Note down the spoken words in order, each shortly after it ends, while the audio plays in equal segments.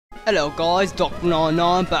Hello guys,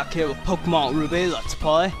 Dr.99 back here with Pokemon Ruby Let's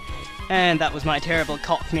Play. And that was my terrible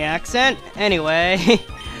Cockney accent. Anyway,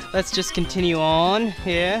 let's just continue on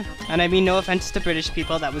here. And I mean no offense to British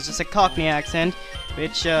people, that was just a Cockney accent,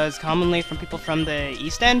 which is commonly from people from the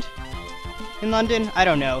East End in London. I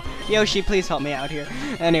don't know. Yoshi, please help me out here.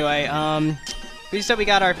 Anyway, so we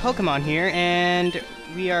got our Pokemon here, and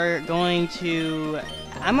we are going to...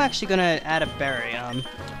 I'm actually gonna add a berry,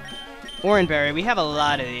 Oran Berry. We have a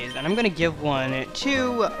lot of these, and I'm gonna give one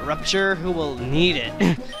to Rupture, who will need it,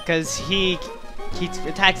 because he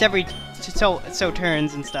attacks every so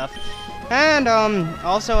turns and stuff. And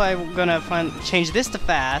also I'm gonna change this to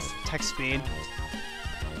fast text speed,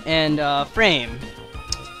 and frame.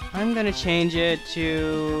 I'm gonna change it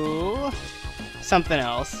to something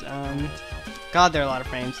else. God, there are a lot of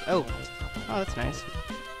frames. Oh, that's nice.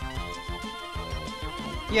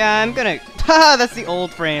 Yeah, I'm gonna... Haha, that's the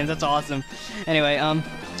old frames, that's awesome. Anyway,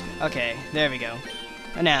 okay, there we go.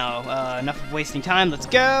 And now, enough of wasting time, let's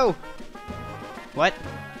go! What?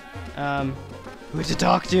 Who to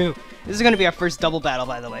talk to? This is gonna be our first double battle,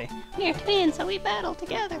 by the way. We're twins, so we battle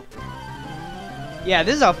together. Yeah,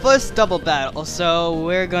 this is our first double battle, so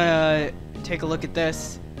we're gonna take a look at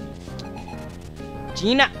this.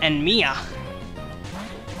 Gina and Mia.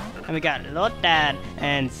 And we got Lotad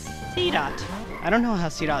and C-Dot. I don't know how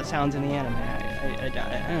C-Dot sounds in the anime. I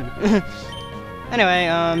doubt it. Anyway,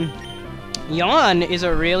 Yawn is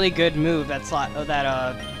a really good move that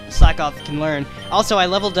Slackoff can learn. Also, I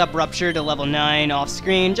leveled up Rupture to level 9 off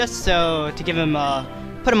screen just so to give him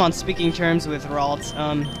put him on speaking terms with Ralt.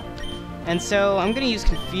 And so I'm gonna use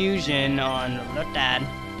Confusion on Lotad.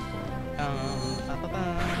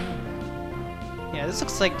 Yeah, this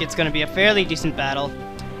looks like it's gonna be a fairly decent battle.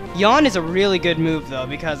 Yawn is a really good move though,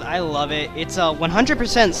 because I love it. It's a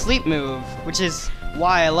 100% sleep move, which is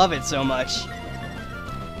why I love it so much.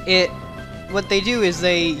 What they do is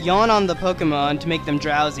they yawn on the Pokemon to make them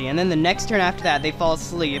drowsy, and then the next turn after that they fall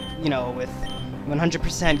asleep, you know, with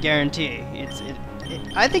 100% guarantee.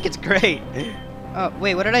 I think it's great. Oh,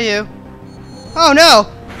 wait, what did I do? Oh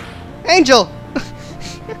no! Angel!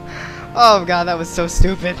 Oh god, that was so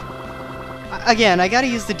stupid. Again, I gotta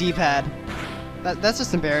use the D-pad. That's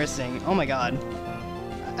just embarrassing. Oh my god.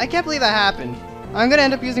 I can't believe that happened. I'm gonna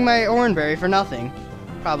end up using my Oran Berry for nothing.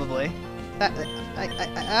 Probably.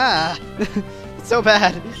 It's so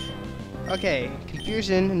bad. Okay,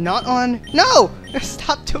 Confusion, not on... No!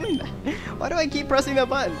 Stop doing that. Why do I keep pressing that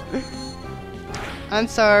button? I'm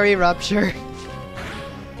sorry, Rupture.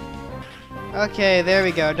 Okay, there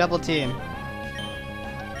we go, double team.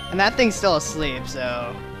 And that thing's still asleep,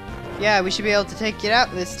 so... Yeah, we should be able to take it out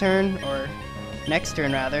this turn, or... next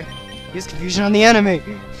turn, rather. Use Confusion on the enemy!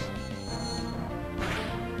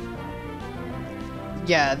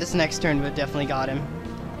 Yeah, this next turn would definitely got him.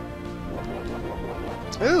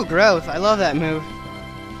 Ooh, Growth! I love that move.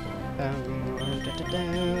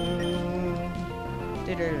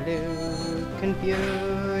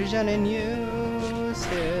 Confusion in you,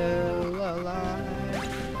 still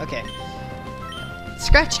alive. Okay.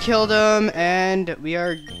 Scratch killed him, and we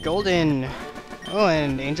are golden. Oh,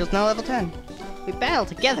 and Angel's now level 10. We battled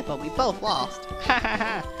together, but we both lost.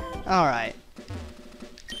 Alright.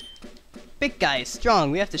 Big guy is strong,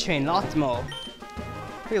 we have to train lots more.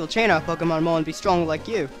 We will train our Pokemon more and be strong like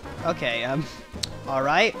you. Okay,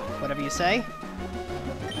 alright, whatever you say.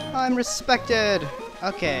 I'm respected.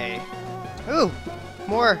 Okay. Ooh,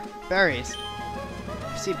 more berries.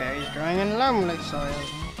 I see berries growing in lonely soil.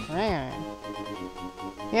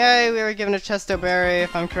 Yay, we were given a Chesto Berry.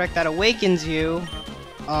 If I'm correct, that awakens you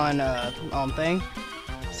on thing.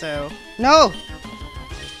 So, no!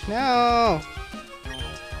 No!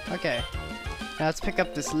 Okay. Now let's pick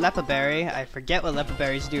up this Lepa Berry. I forget what Lepa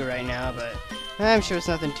Berries do right now, but I'm sure it's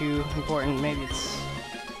nothing too important. Maybe it's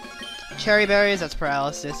Cherry Berries, that's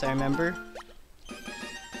paralysis, I remember.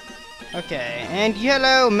 Okay, and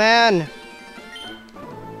Yellow Man!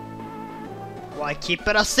 Why keep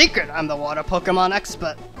it a secret? I'm the water Pokemon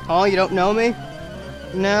expert. Oh, you don't know me?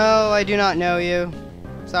 No, I do not know you.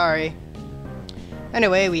 Sorry.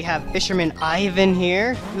 Anyway, we have Fisherman Ivan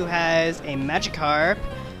here, who has a Magikarp,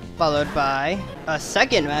 followed by a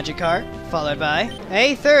second Magikarp, followed by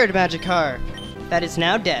a third Magikarp that is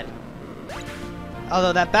now dead.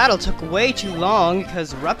 Although that battle took way too long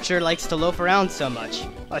because Rupture likes to loaf around so much.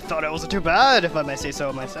 I thought it wasn't too bad, if I may say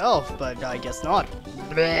so myself, but I guess not.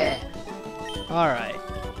 Bleh. Alright.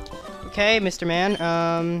 Okay, Mr. Man,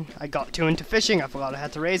 I got too into fishing, I forgot I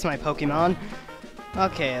had to raise my Pokemon.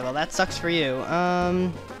 Okay, well that sucks for you.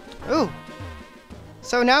 Ooh!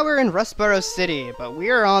 So now we're in Rustboro City, but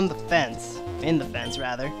we're on the fence. In the fence,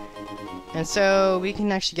 rather. And so we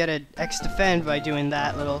can actually get an X defend by doing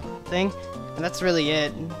that little thing. And that's really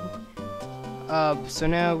it. So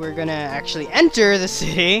now we're gonna actually enter the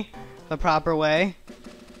city the proper way.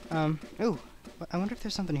 Ooh, I wonder if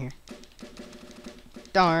there's something here.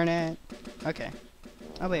 Darn it. Okay.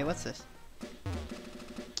 Oh wait, what's this?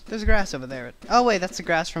 There's grass over there. Oh wait, that's the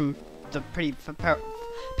grass from the pretty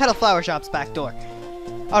petal flower shop's back door.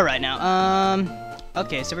 Alright now,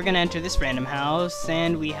 okay, so we're gonna enter this random house,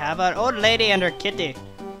 and we have our old lady and her kitty.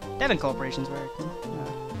 Devon Corporation's work.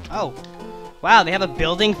 Oh. Wow, they have a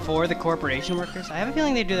building for the corporation workers? I have a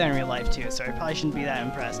feeling they do that in real life too, so I probably shouldn't be that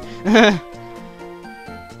impressed.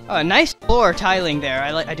 Oh, nice floor tiling there.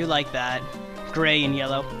 I do like that. Gray and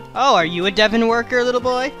yellow. Oh, are you a Devon worker, little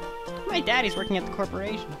boy? My daddy's working at the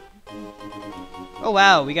corporation. Oh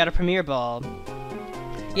wow, we got a premiere ball.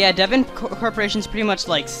 Yeah, Devon Corporation's pretty much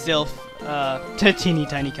like Sylph, a teeny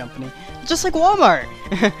tiny company. Just like Walmart!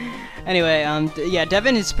 Anyway, yeah,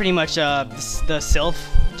 Devon is pretty much, the Sylph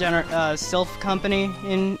Sylph company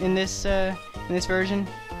in this version.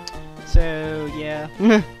 So, yeah.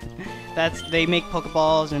 They make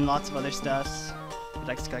Pokeballs and lots of other stuff. He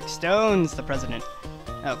likes to collect stones, the president.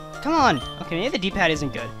 Oh, come on! Okay, maybe the D-pad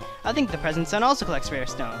isn't good. I think the president's son also collects rare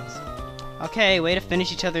stones. Okay, way to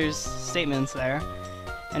finish each other's statements there.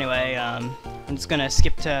 Anyway, I'm just gonna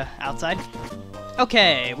skip to outside.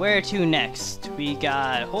 Okay, where to next? We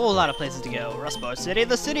got a whole lot of places to go. Rustboro City,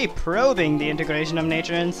 the city probing the integration of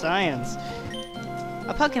nature and science.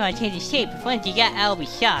 A Pokemon changes shape, but once you get out, will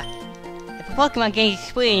be shocked. If a Pokemon gains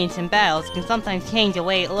experience in battles, it can sometimes change the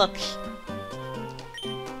way it looks.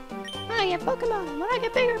 I get Pokemon. When I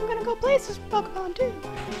get bigger, I'm gonna go places with Pokemon too.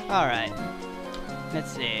 Alright.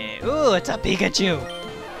 Let's see. Ooh, it's a Pikachu!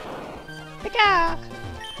 Pika!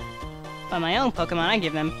 For my own Pokemon, I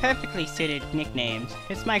give them perfectly suited nicknames.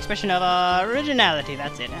 It's my expression of originality,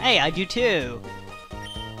 that's it. Hey, I do too!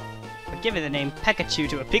 But giving the name Pikachu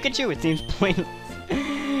to a Pikachu, it seems pointless.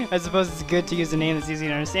 I suppose it's good to use a name that's easy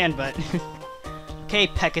to understand, but... Okay,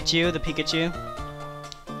 Pikachu, the Pikachu.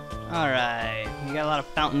 Alright, we got a lot of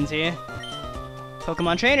fountains here.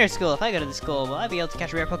 Pokemon Trainer School. If I go to the school, will I be able to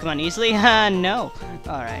catch a rare Pokemon easily? No.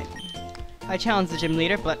 Alright. I challenge the gym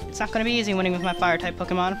leader, but it's not going to be easy winning with my Fire-type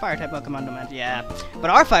Pokemon. Fire-type Pokemon don't matter, yeah.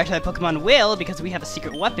 But our Fire-type Pokemon will, because we have a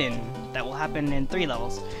secret weapon that will happen in 3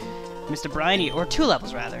 levels. Mr. Briny, or 2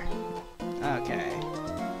 levels, rather. Okay.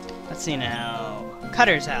 Let's see now.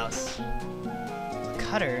 Cutter's house.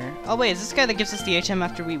 Cutter? Oh wait, is this the guy that gives us the HM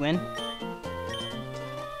after we win?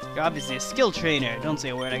 You're obviously a skill trainer. Don't say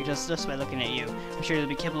a word, just by looking at you. I'm sure you'll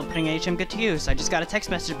be capable of putting HM good to use. I just got a text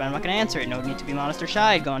message, but I'm not going to answer it. No need to be modest or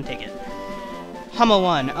shy. Go on, take it.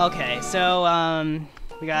 Hummel1. Okay, so,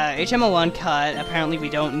 we got HM01 cut. Apparently we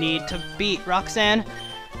don't need to beat Roxanne,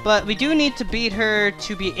 but we do need to beat her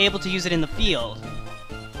to be able to use it in the field.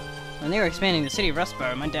 When they were expanding the city of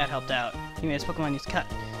Rustboro, my dad helped out. He made his Pokemon use cut.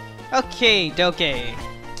 Okay, doke.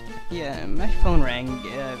 Yeah, my phone rang,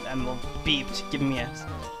 and beeped, giving me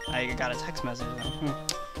I got a text message.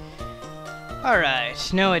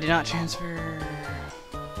 Alright, no, I did not transfer.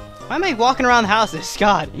 Why am I walking around the houses?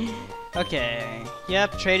 God. Okay.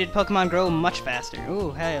 Yep, traded Pokemon grow much faster.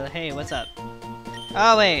 Ooh, hey, what's up?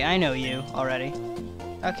 Oh, wait, I know you already.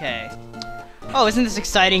 Okay. Oh, isn't this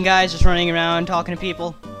exciting, guys? Just running around, talking to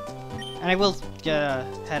people. And I will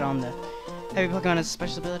head on the heavy Pokemon has a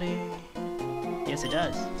special ability. Yes, it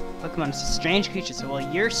does. Pokemon is a strange creature, so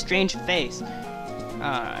well, your strange face.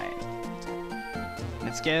 Alright.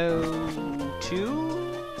 Let's go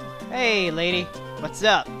to... Hey, lady. What's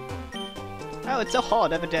up? Oh, it's so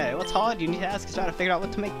hard every day. What's hard? You need to ask us how to figure out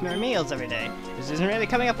what to make your meals every day. This isn't really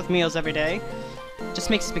coming up with meals every day. Just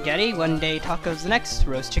make spaghetti one day, tacos the next,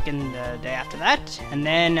 roast chicken the day after that, and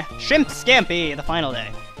then shrimp scampi the final day.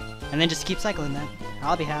 And then just keep cycling that.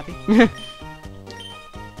 I'll be happy.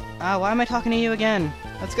 Why am I talking to you again?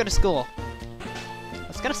 Let's go to school.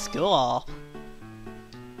 Let's go to school.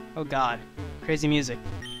 Oh god. Crazy music.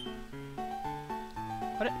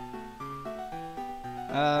 What?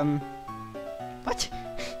 What?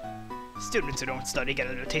 Students who don't study get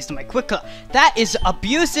a taste of my quick class. That is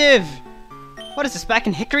abusive! What is this, back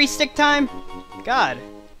in Hickory stick time? God.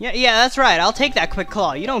 Yeah, that's right. I'll take that quick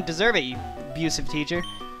claw. You don't deserve it, you abusive teacher.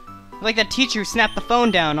 Like that teacher who snapped the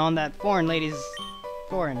phone down on that foreign lady's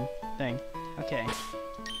foreign thing. Okay.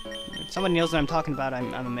 If someone knows what I'm talking about,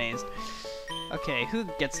 I'm amazed. Okay, who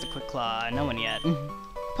gets the quick claw? No one yet.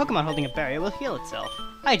 Pokemon holding a barrier will heal itself.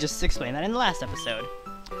 I just explained that in the last episode.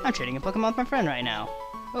 I'm trading a Pokemon with my friend right now.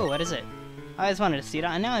 Oh, what is it? I always wanted to see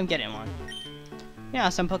that, and now I'm getting one. Yeah,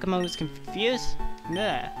 some Pokemon was confused.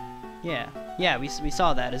 Yeah, we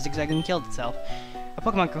saw that as Zigzagoon killed itself. A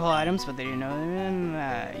Pokemon can hold items, but they do know them.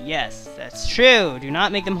 Yes, that's true. Do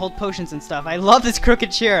not make them hold potions and stuff. I love this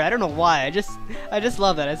crooked chair. I don't know why. I just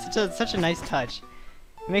love that. It's such a nice touch.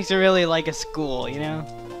 It makes it really like a school, you know?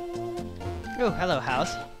 Oh, hello,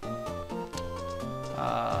 house.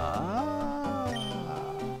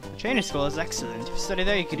 The training school is excellent. If you study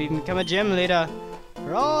there, you could even become a gym leader.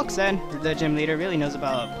 Roxanne, the gym leader, really knows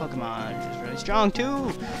about Pokemon. She's really strong,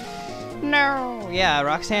 too. No! Yeah,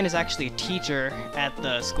 Roxanne is actually a teacher at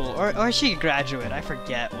the school. Or is she a graduate? I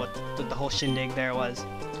forget what the whole shindig there was.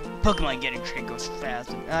 Pokemon getting trained goes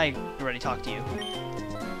fast. I already talked to you.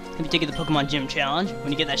 Have you taken the Pokemon Gym Challenge?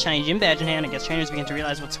 When you get that shiny gym badge in hand, I guess trainers begin to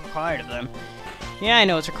realize what's required of them. Yeah, I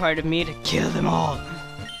know what's required of me to kill them all.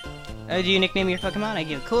 Do you nickname your Pokemon? I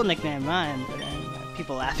give a cool nickname of mine, but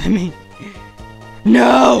people laugh at me.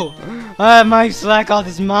 No! My Slackoth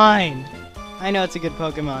is mine! I know it's a good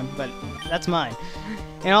Pokemon, but that's mine.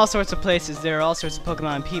 In all sorts of places, there are all sorts of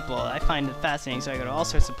Pokemon people. I find it fascinating, so I go to all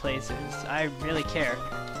sorts of places. I really care.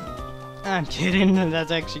 I'm kidding,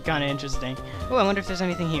 that's actually kind of interesting. Oh, I wonder if there's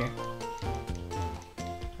anything here.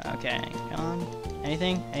 Okay, come on.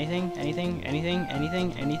 Anything? Anything? Anything? Anything?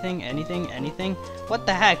 Anything? Anything? Anything? Anything? What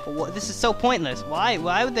the heck? This is so pointless. Why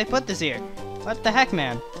would they put this here? What the heck,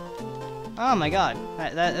 man? Oh my god.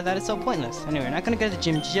 That is so pointless. Anyway, we're not gonna go to the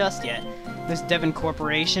gym just yet. This Devon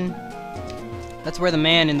Corporation. That's where the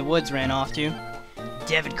man in the woods ran off to.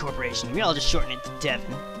 Devon Corporation. We all just shorten it to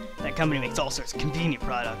Devon. That company makes all sorts of convenient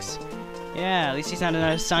products. Yeah, at least he's not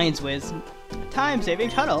another science whiz. Time-saving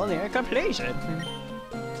tunnel near completion.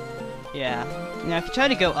 Yeah. Now, if you try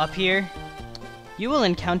to go up here, you will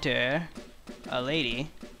encounter a lady.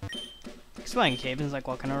 Exploring caves like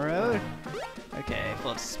walking on a road. Okay,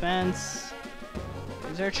 full of suspense.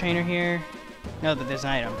 Is there a trainer here? No, but there's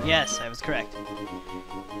an item. Yes, I was correct.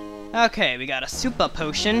 Okay, we got a super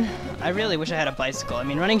potion. I really wish I had a bicycle. I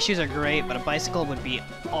mean, running shoes are great, but a bicycle would be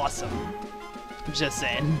awesome. Just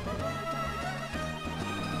saying.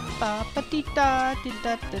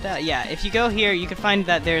 Yeah, if you go here, you can find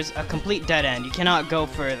that there's a complete dead end. You cannot go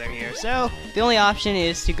further here. So, the only option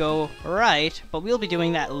is to go right, but we'll be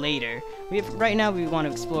doing that later. Right now, we want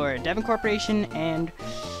to explore Devon Corporation and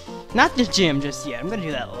not the gym just yet. I'm going to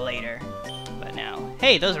do that later. But now,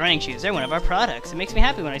 hey, those running shoes, they're one of our products. It makes me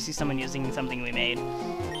happy when I see someone using something we made.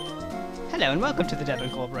 Hello, and welcome to the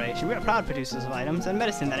Devon Corporation. We are proud producers of items and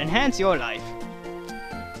medicine that enhance your life.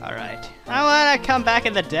 Alright. I wanna come back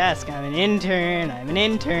at the desk. I'm an intern.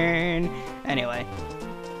 Anyway.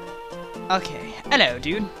 Okay. Hello,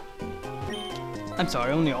 dude. I'm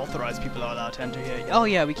sorry, only authorized people are allowed to enter here. Oh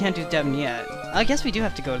yeah, we can't do Devon yet. I guess we do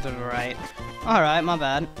have to go to the right. Alright, my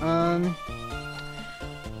bad.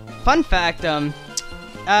 Fun fact,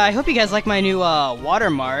 I hope you guys like my new,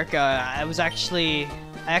 watermark. Yoshi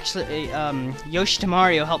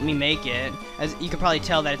Tamario helped me make it. As you can probably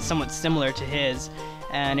tell that it's somewhat similar to his.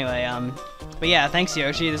 Anyway, but yeah, thanks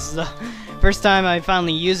Yoshi. This is the first time I'm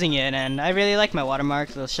finally using it, and I really like my watermark.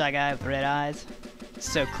 Little shy guy with red eyes.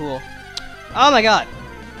 So cool. Oh my god!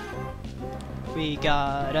 We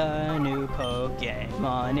got a new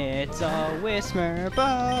Pokemon. It's a Whismer,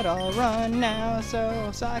 but I'll run now, so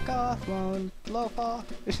Slackoth won't loaf off.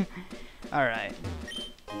 Alright.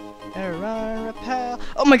 Run, Repel.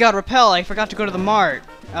 Oh my god, Repel! I forgot to go to the mart.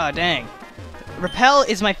 Oh, dang. Repel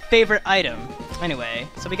is my favorite item. Anyway,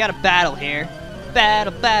 so we got a battle here.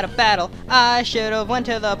 Battle. I should have went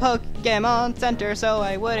to the Pokemon Center so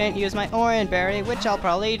I wouldn't use my Orange Berry, which I'll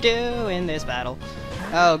probably do in this battle.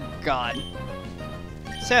 Oh god.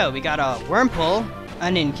 So, we got a Wurmple, a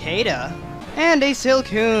Nincada, and a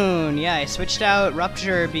Silcoon. Yeah, I switched out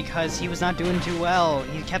Rupture because he was not doing too well.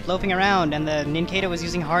 He kept loafing around, and the Nincada was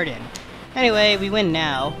using Harden. Anyway, we win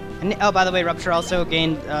now. And, oh, by the way, Rupture also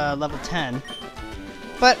gained level 10.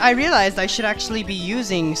 But I realized I should actually be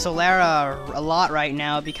using Solara a lot right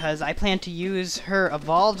now because I plan to use her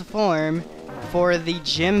evolved form for the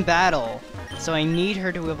gym battle. So I need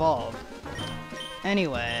her to evolve.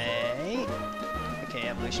 Anyway... Okay,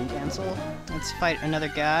 evolution cancel. Let's fight another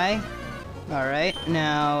guy. Alright,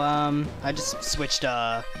 now, I just switched,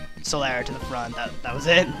 Solara to the front. That was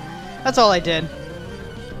it. That's all I did.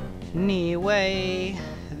 Anyway...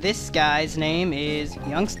 This guy's name is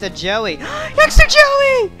Youngster Joey. Youngster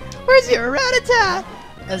Joey! Where's your Rattata?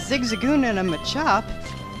 A Zigzagoon and a Machop?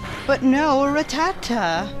 But no, a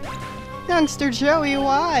Rattata. Youngster Joey,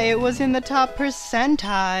 why? It was in the top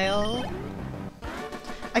percentile.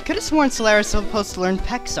 I could have sworn Solara's supposed to learn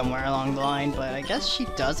Peck somewhere along the line, but I guess she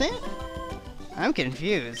doesn't? I'm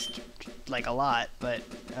confused. Like, a lot, but,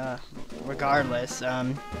 regardless,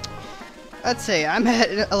 Let's see, I'm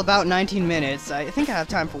at about 19 minutes. I think I have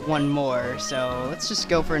time for one more, so let's just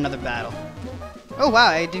go for another battle. Oh wow,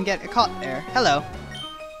 I didn't get caught there. Hello.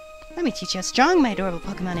 Let me teach you how strong my adorable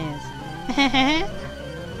Pokemon is.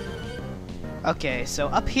 Okay, so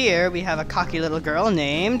up here we have a cocky little girl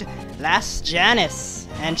named Last Janice,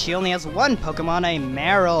 and she only has one Pokemon, a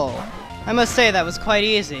Marill. I must say that was quite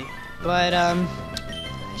easy, but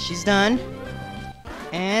she's done.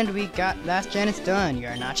 And we got Last Janice done.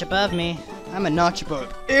 You're a notch above me. I'm a notch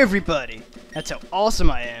above everybody. That's how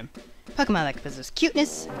awesome I am. Pokemon that possess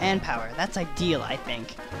cuteness and power. That's ideal, I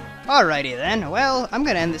think. Alrighty then, well, I'm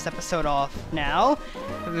gonna end this episode off now.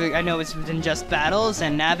 I know it's been just battles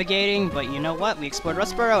and navigating, but you know what? We explored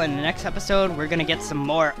Rustboro, and in the next episode, we're gonna get some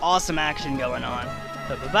more awesome action going on.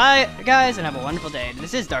 So bye-bye, guys, and have a wonderful day.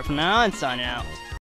 This is Dark from now on, signing out.